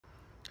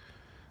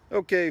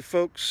Okay,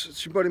 folks,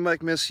 it's your buddy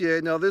Mike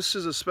Messier. Now, this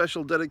is a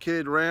special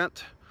dedicated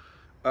rant.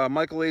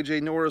 Michael A.J.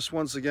 Norris,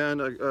 once again,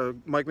 a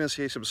Mike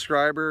Messier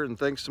subscriber, and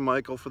thanks to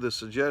Michael for this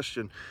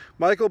suggestion.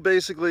 Michael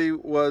basically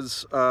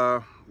was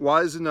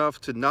wise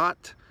enough to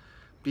not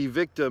be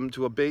victim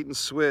to a bait and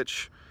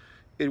switch.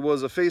 It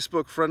was a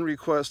Facebook friend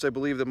request, I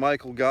believe, that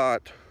Michael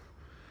got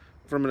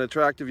from an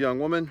attractive young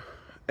woman,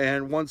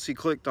 and once he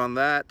clicked on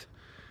that,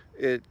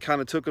 it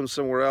kind of took him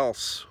somewhere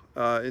else,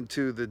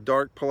 into the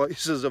dark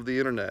places of the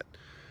internet.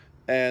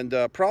 And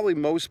probably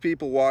most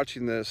people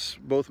watching this,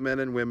 both men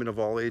and women of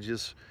all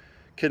ages,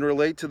 can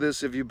relate to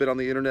this if you've been on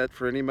the internet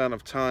for any amount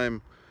of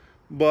time.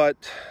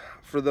 But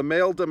for the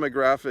male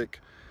demographic,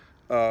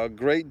 a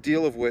great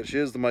deal of which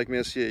is the Mike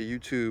Messier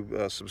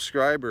YouTube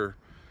subscriber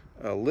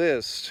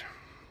list,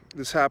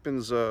 this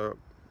happens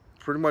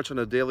pretty much on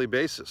a daily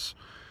basis,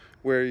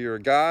 where you're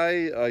a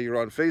guy,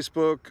 you're on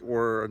Facebook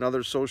or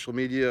another social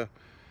media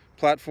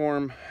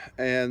platform,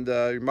 and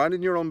you're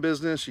minding your own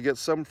business. You get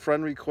some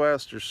friend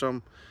request or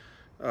some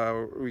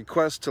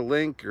request to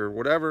link or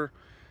whatever.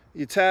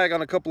 You tag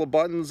on a couple of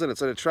buttons and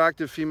it's an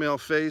attractive female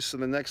face,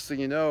 and the next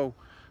thing you know,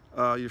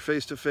 you're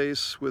face to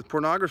face with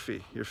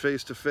pornography. You're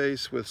face to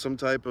face with some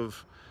type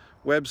of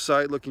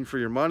website looking for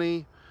your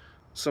money,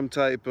 some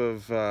type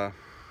of,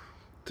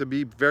 to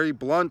be very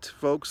blunt,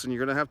 folks, and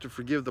you're gonna have to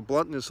forgive the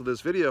bluntness of this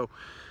video,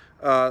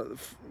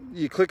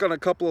 you click on a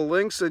couple of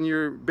links and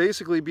you're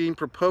basically being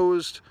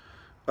proposed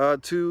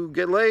to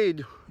get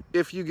laid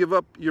if you give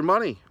up your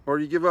money, or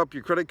you give up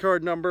your credit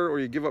card number, or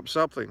you give up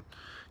something.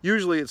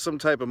 Usually it's some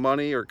type of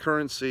money or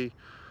currency,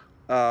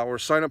 or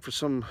sign up for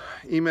some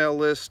email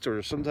list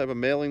or some type of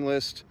mailing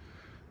list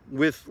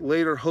with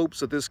later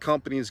hopes that this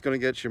company is going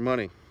to get your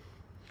money.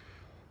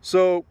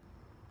 So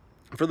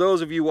for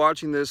those of you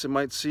watching this, it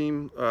might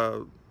seem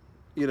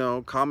you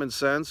know, common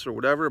sense or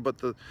whatever, but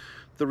the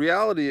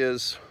reality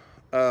is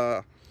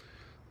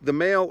the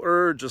male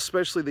urge,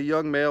 especially the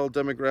young male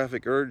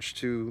demographic urge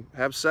to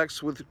have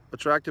sex with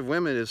attractive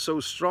women, is so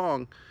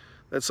strong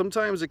that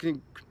sometimes it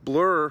can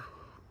blur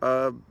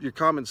your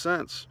common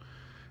sense.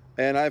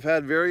 And I've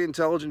had very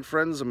intelligent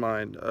friends of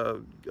mine,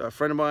 a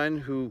friend of mine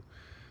who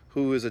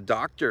is a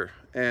doctor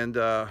and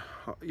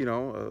you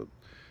know,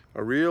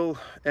 a real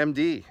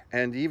MD,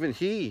 and even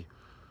he,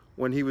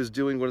 when he was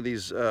doing one of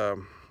these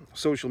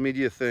social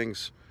media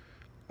things,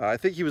 I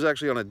think he was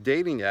actually on a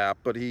dating app,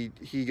 but he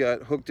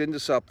got hooked into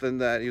something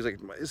that he was like,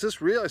 is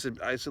this real? I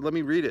said, let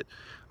me read it.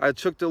 I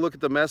took a look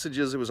at the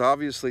messages. It was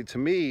obviously, to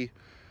me,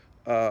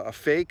 a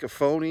fake, a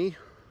phony,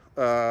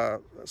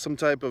 some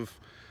type of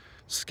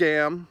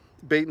scam,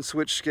 bait and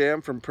switch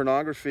scam from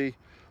pornography.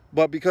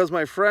 But because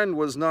my friend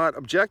was not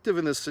objective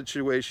in this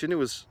situation, it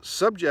was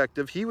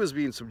subjective. He was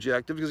being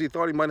subjective because he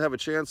thought he might have a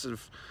chance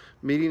of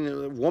meeting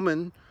a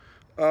woman.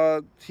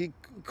 He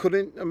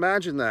couldn't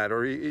imagine that,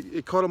 or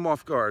it caught him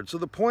off guard. So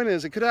the point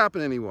is, it could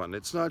happen to anyone.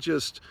 It's not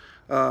just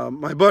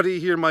my buddy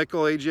here,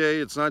 Michael A.J.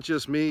 It's not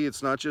just me.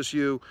 It's not just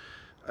you.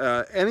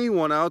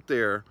 Anyone out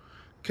there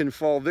can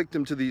fall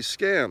victim to these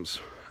scams.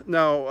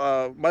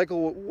 Now,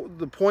 Michael,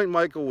 the point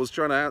Michael was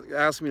trying to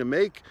ask me to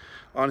make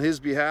on his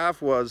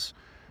behalf was,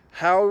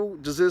 how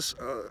does this,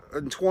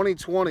 in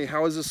 2020,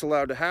 how is this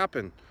allowed to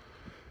happen?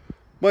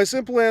 My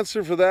simple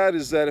answer for that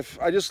is that if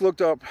I just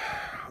looked up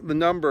the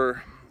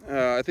number,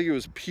 I think it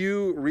was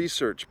Pew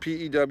Research,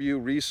 P-E-W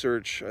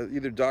Research,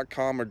 either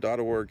 .com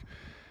or .org.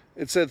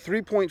 It said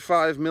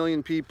 3.5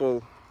 million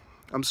people,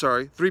 I'm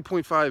sorry,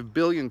 3.5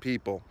 billion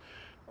people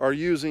are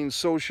using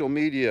social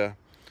media,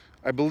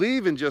 I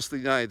believe, in just the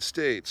United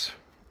States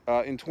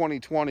in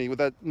 2020, with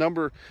that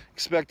number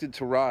expected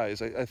to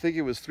rise. I think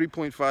it was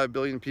 3.5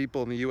 billion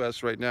people in the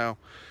US right now,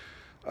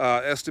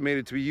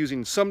 estimated to be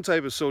using some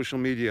type of social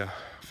media.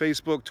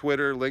 Facebook,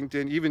 Twitter,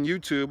 LinkedIn, even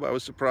YouTube. I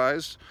was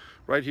surprised.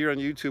 Right here on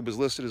YouTube was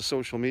listed as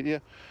social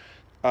media.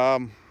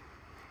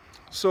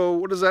 So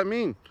what does that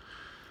mean?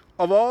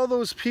 Of all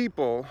those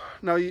people,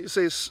 now you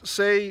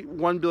say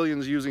 1 billion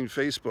is using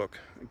Facebook.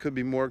 It could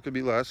be more, it could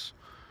be less.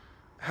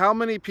 How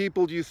many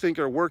people do you think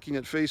are working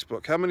at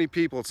Facebook? How many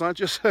people? It's not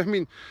just, I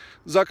mean,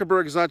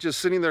 Zuckerberg is not just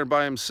sitting there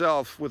by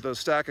himself with a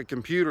stack of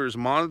computers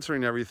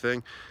monitoring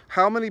everything.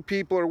 How many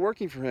people are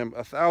working for him?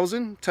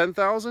 1,000?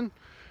 10,000?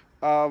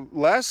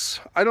 Less?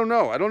 I don't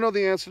know. I don't know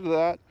the answer to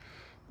that.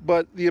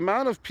 But the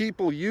amount of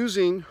people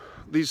using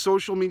these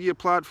social media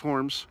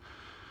platforms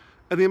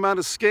and the amount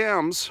of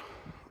scams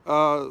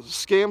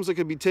that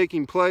could be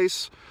taking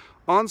place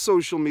on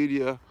social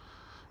media,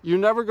 you're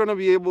never going to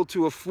be able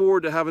to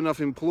afford to have enough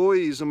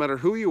employees, no matter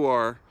who you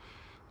are,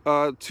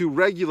 to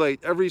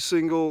regulate every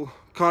single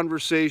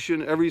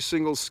conversation, every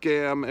single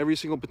scam, every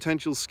single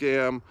potential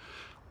scam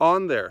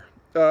on there.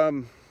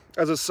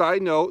 As a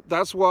side note,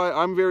 that's why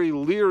I'm very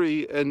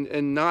leery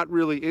and not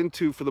really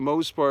into, for the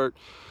most part,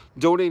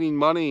 donating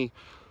money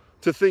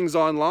to things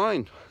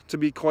online, to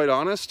be quite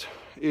honest.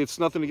 It's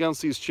nothing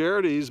against these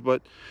charities,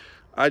 but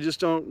I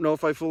just don't know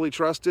if I fully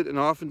trust it, and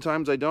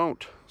oftentimes I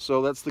don't.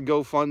 So that's the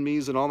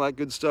GoFundMes and all that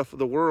good stuff of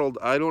the world.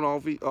 I don't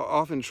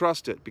often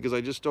trust it because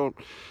I just don't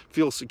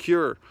feel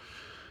secure.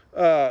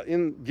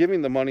 in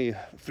giving the money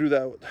through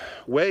that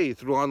way,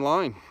 through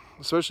online,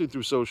 especially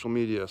through social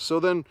media. So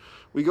then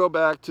we go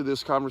back to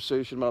this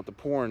conversation about the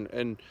porn,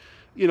 and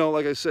you know,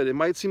 like I said, it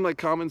might seem like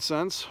common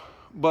sense,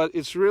 but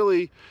it's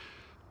really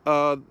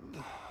the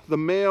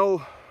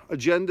male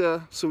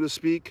agenda, so to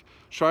speak,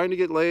 trying to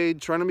get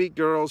laid, trying to meet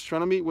girls,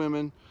 trying to meet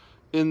women.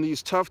 In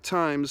these tough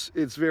times,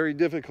 it's very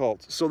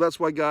difficult. So that's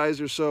why guys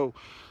are so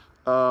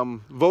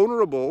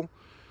vulnerable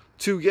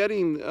to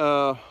getting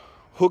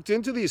hooked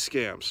into these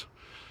scams.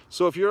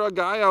 So if you're a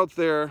guy out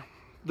there,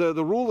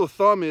 the rule of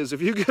thumb is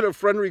if you get a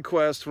friend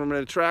request from an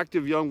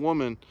attractive young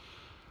woman,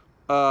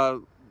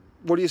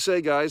 what do you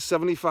say, guys?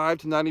 75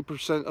 to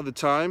 90% of the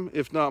time,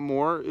 if not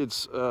more,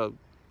 it's a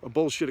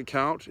bullshit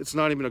account. It's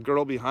not even a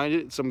girl behind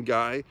it. It's some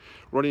guy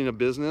running a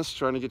business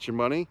trying to get your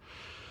money.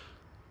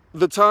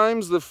 The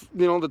times, the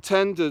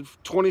 10 to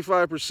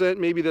 25%,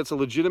 maybe that's a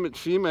legitimate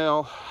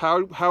female.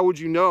 How would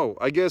you know?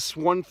 I guess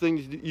one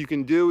thing you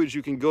can do is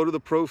you can go to the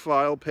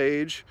profile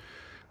page,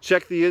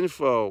 check the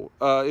info.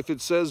 If it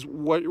says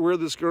where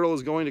this girl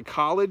is going to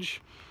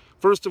college,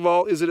 first of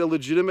all, is it a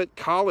legitimate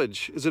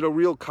college? Is it a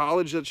real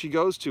college that she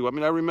goes to? I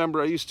mean, I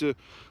remember I used to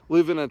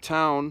live in a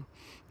town,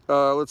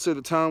 let's say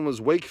the town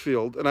was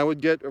Wakefield, and I would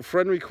get a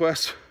friend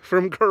request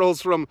from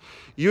girls from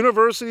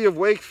University of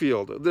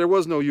Wakefield. There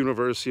was no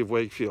University of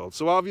Wakefield.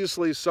 So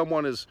obviously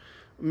someone is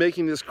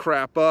making this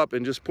crap up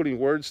and just putting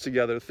words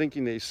together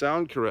thinking they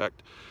sound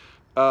correct.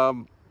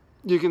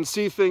 You can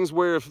see things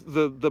where if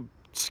the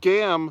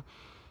scam,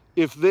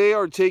 if they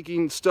are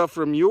taking stuff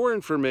from your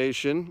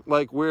information,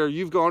 like where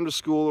you've gone to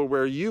school or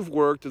where you've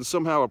worked, and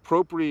somehow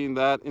appropriating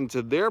that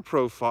into their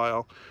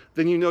profile,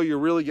 then you know you're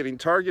really getting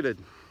targeted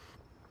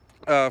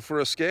for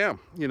a scam,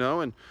 you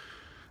know. And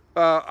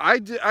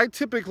I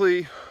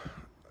typically,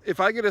 if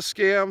I get a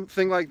scam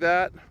thing like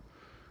that,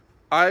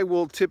 I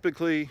will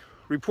typically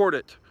report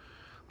it.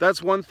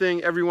 That's one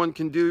thing everyone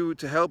can do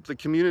to help the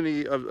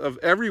community of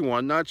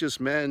everyone, not just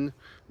men,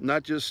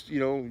 not just, you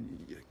know,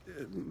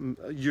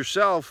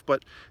 yourself,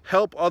 but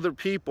help other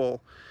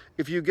people.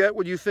 If you get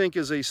what you think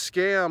is a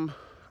scam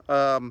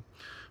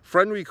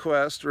friend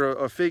request or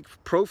a fake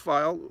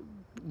profile,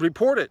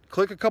 report it.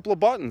 Click a couple of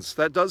buttons.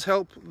 That does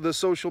help the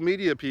social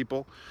media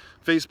people,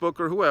 Facebook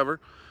or whoever,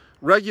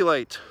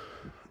 regulate.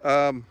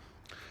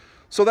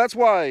 So that's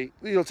why,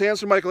 you know, to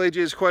answer Michael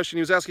AJ's question, he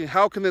was asking,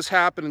 how can this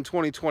happen in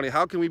 2020?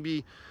 How can we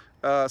be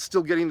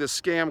still getting this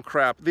scam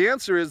crap? The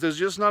answer is there's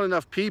just not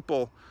enough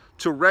people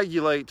to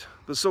regulate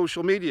the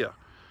social media.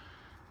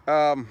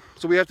 So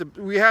we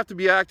have to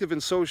be active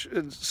and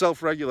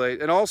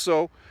self-regulate. And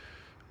also,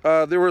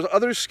 there were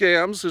other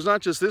scams. There's not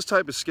just this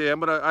type of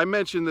scam, but I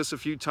mentioned this a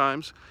few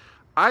times.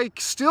 I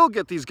still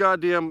get these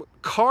goddamn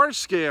car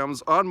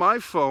scams on my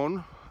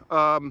phone.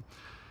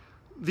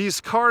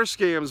 These car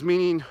scams,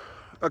 meaning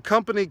a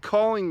company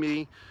calling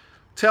me,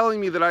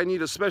 telling me that I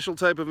need a special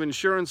type of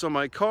insurance on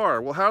my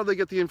car. Well, how do they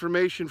get the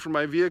information from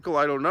my vehicle?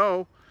 I don't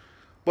know.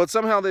 But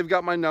somehow they've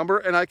got my number,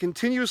 and I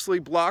continuously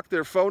block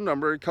their phone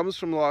number. It comes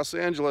from Los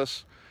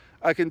Angeles.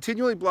 I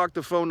continually block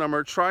the phone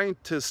number, trying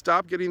to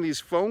stop getting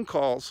these phone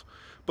calls,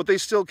 but they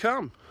still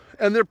come.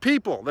 And they're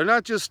people. They're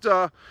not just,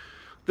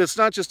 that's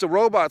not just a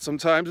robot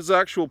sometimes, it's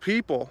actual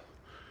people,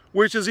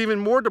 which is even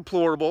more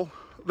deplorable,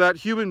 that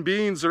human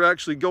beings are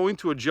actually going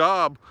to a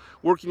job,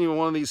 working in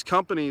one of these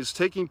companies,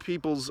 taking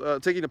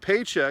a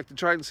paycheck to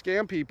try and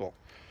scam people.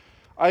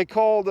 I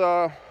called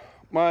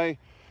my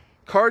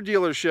car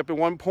dealership at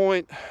one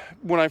point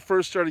when I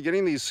first started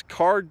getting these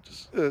car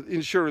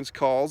insurance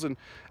calls and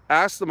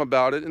asked them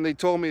about it, and they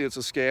told me it's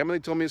a scam, and they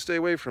told me to stay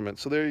away from it.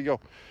 So there you go.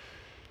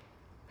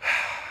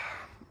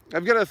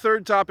 I've got a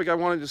third topic I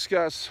want to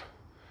discuss.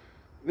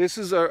 This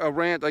is a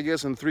rant, I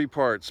guess, in 3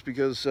 parts,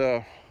 because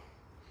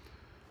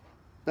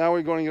now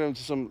we're going to get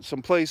into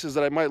some places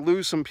that I might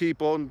lose some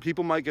people, and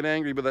people might get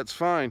angry, but that's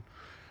fine.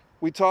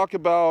 We talk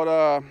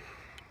about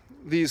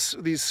these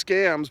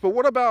scams, but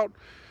what about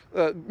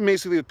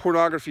basically the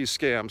pornography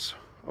scams,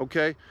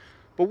 okay?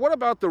 But what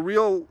about the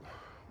real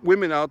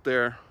women out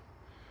there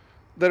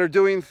that are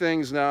doing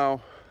things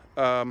now,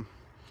 and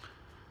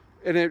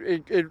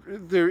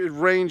it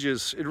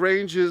ranges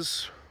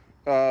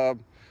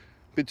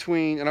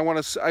between, and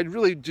I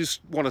really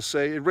just want to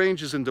say, it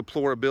ranges in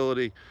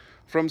deplorability,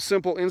 from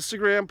simple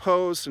Instagram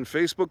posts and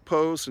Facebook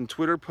posts and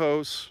Twitter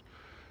posts.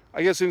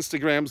 I guess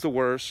Instagram's the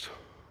worst.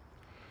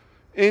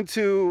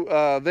 Into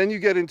then you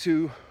get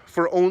into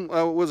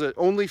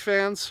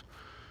OnlyFans,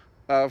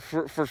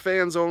 for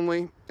fans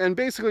only. And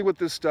basically what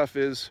this stuff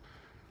is,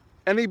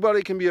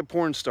 anybody can be a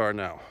porn star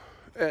now.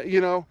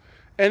 You know,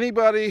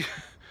 anybody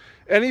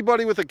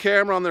with a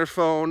camera on their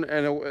phone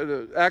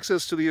and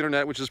access to the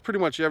internet, which is pretty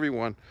much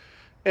everyone,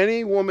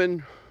 any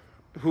woman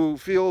who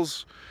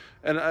feels,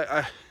 and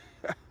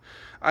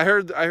I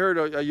heard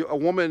a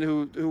woman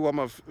who I'm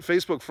a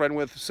Facebook friend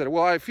with said,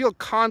 well, I feel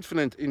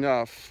confident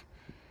enough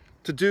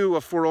to do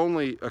a for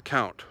only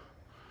account.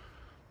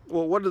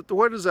 Well,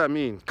 what does that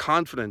mean,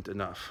 confident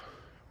enough?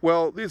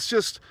 Well, it's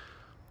just,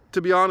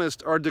 to be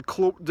honest, our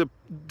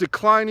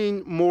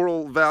declining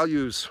moral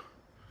values.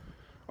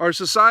 Our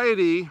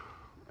society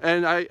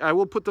And I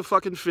will put the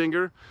fucking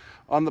finger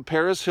on the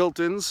Paris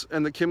Hiltons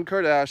and the Kim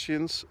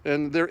Kardashians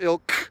and their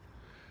ilk,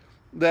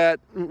 that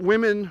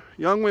women,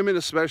 young women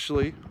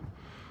especially,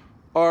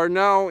 are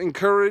now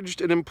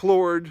encouraged and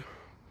implored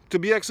to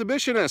be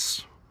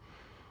exhibitionists.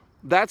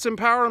 That's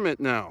empowerment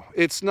now.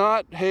 It's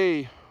not,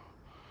 hey,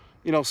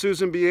 you know,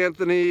 Susan B.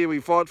 Anthony, we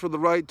fought for the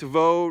right to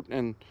vote,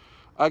 and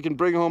I can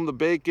bring home the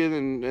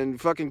bacon and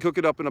fucking cook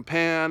it up in a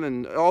pan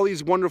and all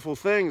these wonderful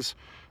things.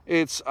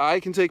 It's,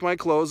 I can take my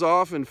clothes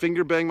off and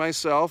finger bang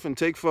myself and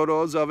take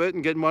photos of it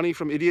and get money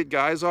from idiot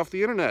guys off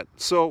the internet.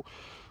 So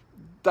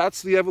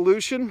that's the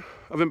evolution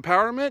of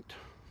empowerment,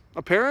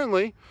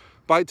 apparently,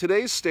 by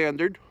today's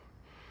standard.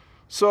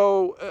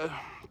 So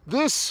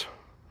the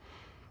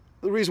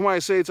reason why I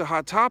say it's a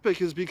hot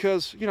topic is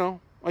because, you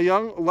know, a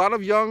lot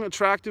of young,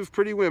 attractive,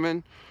 pretty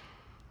women,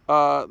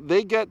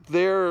 they get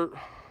their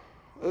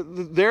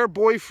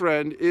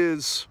boyfriend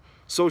is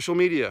social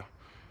media.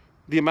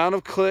 The amount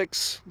of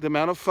clicks, the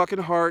amount of fucking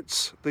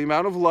hearts, the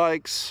amount of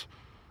likes,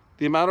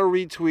 the amount of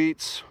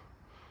retweets,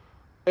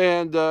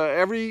 and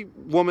every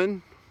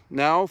woman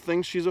now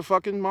thinks she's a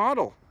fucking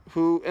model.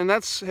 And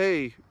that's,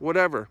 hey,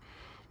 whatever.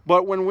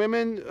 But when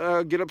women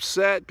get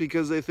upset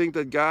because they think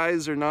that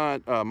guys are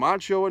not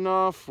macho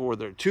enough, or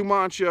they're too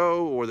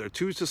macho, or they're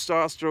too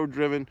testosterone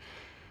driven,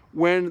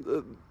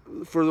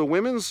 for the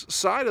women's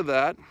side of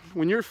that,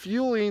 when you're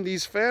fueling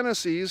these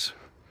fantasies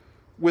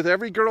with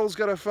every girl's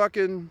got to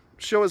fucking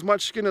show as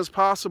much skin as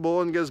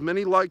possible and get as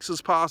many likes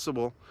as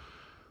possible,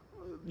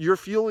 you're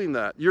fueling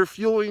that. You're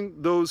fueling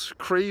those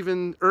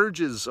craven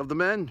urges of the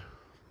men.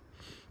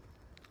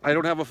 I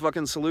don't have a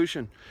fucking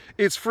solution.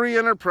 It's free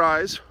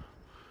enterprise.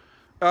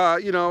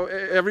 You know,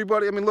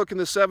 everybody, I mean, look, in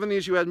the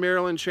 70s, you had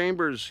Marilyn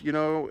Chambers, you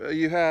know,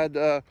 you had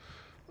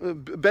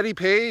Betty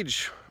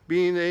Page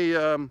being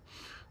a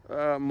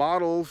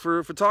model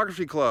for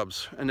photography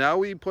clubs. And now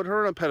we put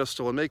her on a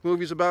pedestal and make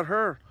movies about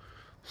her.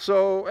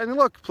 So, and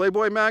look,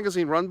 Playboy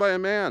magazine, run by a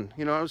man.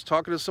 You know, I was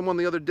talking to someone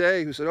the other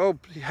day who said, oh,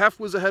 Hef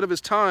was ahead of his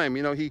time.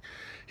 You know, he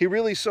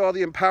really saw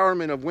the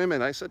empowerment of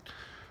women. I said,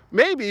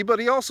 maybe, but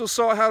he also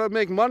saw how to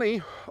make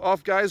money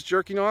off guys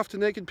jerking off to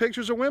naked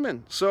pictures of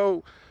women.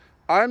 So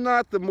I'm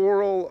not the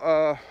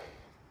moral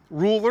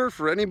ruler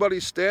for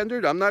anybody's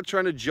standard. I'm not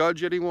trying to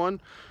judge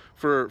anyone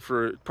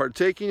for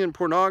partaking in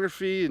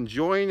pornography,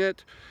 enjoying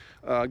it,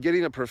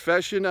 getting a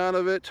profession out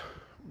of it.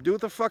 Do what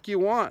the fuck you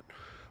want.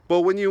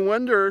 But when you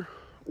wonder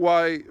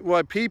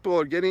why people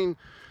are getting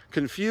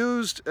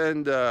confused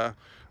and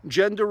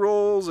gender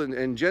roles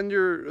and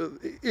gender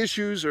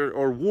issues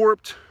are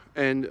warped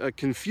and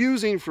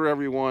confusing for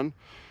everyone,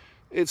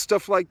 it's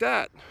stuff like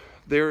that.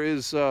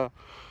 There's a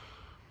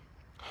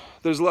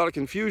lot of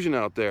confusion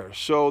out there.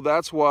 So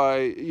that's why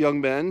young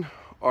men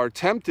are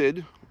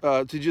tempted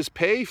to just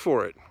pay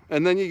for it.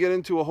 And then you get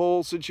into a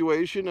whole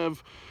situation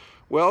of,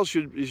 well,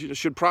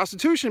 should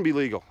prostitution be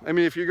legal? I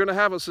mean, if you're going to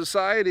have a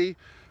society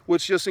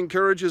which just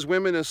encourages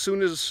women as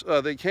soon as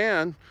they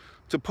can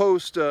to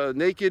post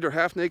naked or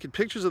half-naked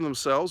pictures of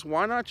themselves,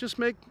 why not just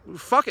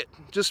fuck it,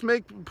 just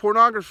make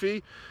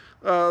pornography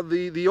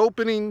the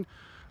opening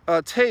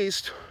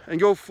taste and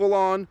go full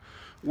on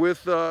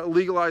with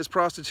legalized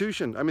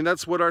prostitution? I mean,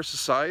 that's what our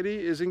society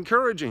is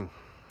encouraging.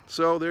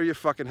 So there you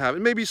fucking have it.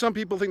 Maybe some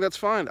people think that's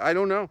fine. I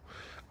don't know.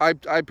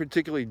 I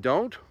particularly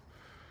don't.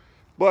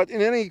 But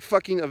in any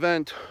fucking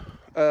event,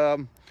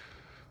 I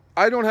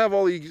don't have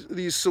all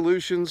these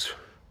solutions.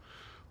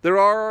 There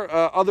are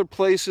other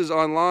places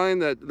online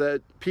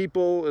that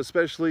people,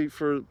 especially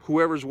for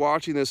whoever's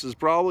watching this, is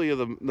probably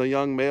the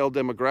young male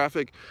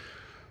demographic.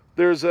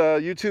 There's a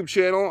YouTube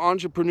channel,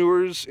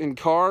 Entrepreneurs in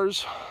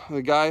Cars.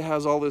 The guy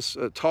has all this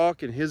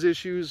talk and his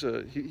issues.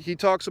 He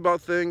talks about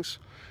things.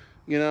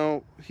 You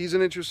know, he's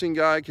an interesting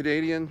guy,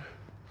 Canadian.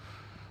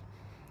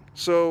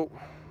 So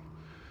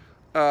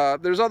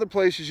there's other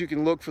places you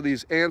can look for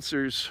these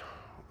answers.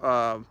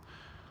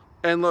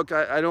 And look,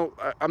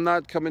 I'm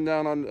not coming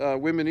down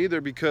on women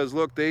either, because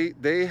look,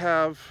 they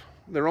have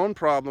their own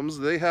problems.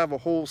 They have a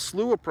whole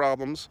slew of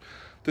problems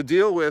to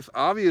deal with,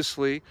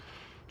 obviously,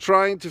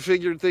 trying to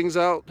figure things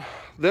out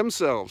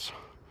themselves.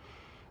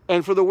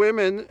 And for the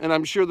women, and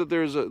I'm sure that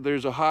there's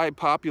a high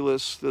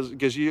populace,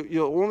 because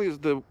only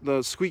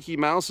the squeaky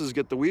mouses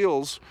get the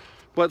wheels.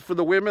 But for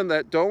the women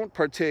that don't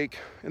partake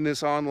in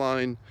this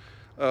online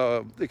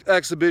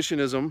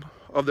exhibitionism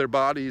of their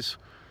bodies,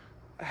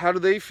 how do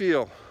they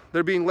feel?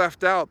 They're being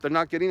left out. They're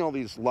not getting all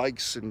these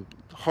likes and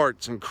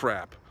hearts and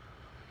crap.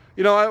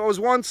 You know, I was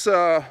once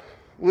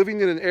living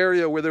in an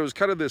area where there was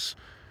kind of this,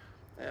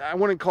 I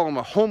wouldn't call him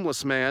a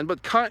homeless man, but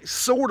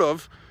sort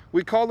of.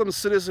 We called him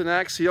Citizen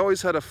X. He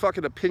always had a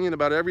fucking opinion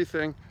about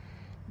everything.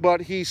 But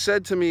he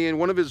said to me in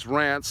one of his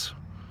rants,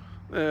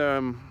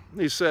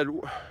 he said,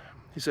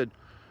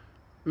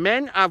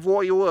 men are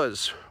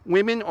voyeurs,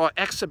 women are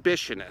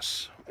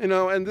exhibitionists. You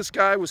know, and this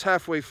guy was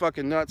halfway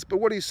fucking nuts, but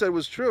what he said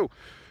was true.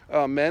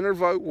 Men are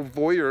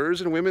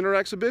voyeurs and women are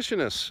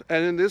exhibitionists.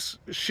 And in this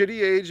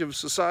shitty age of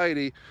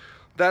society,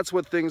 That's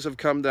what things have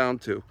come down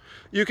to.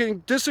 You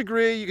can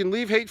disagree, you can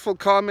leave hateful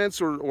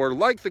comments or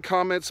like the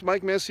comments,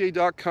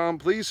 MikeMessier.com.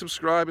 Please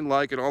subscribe and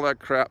like and all that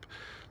crap.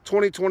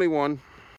 2021.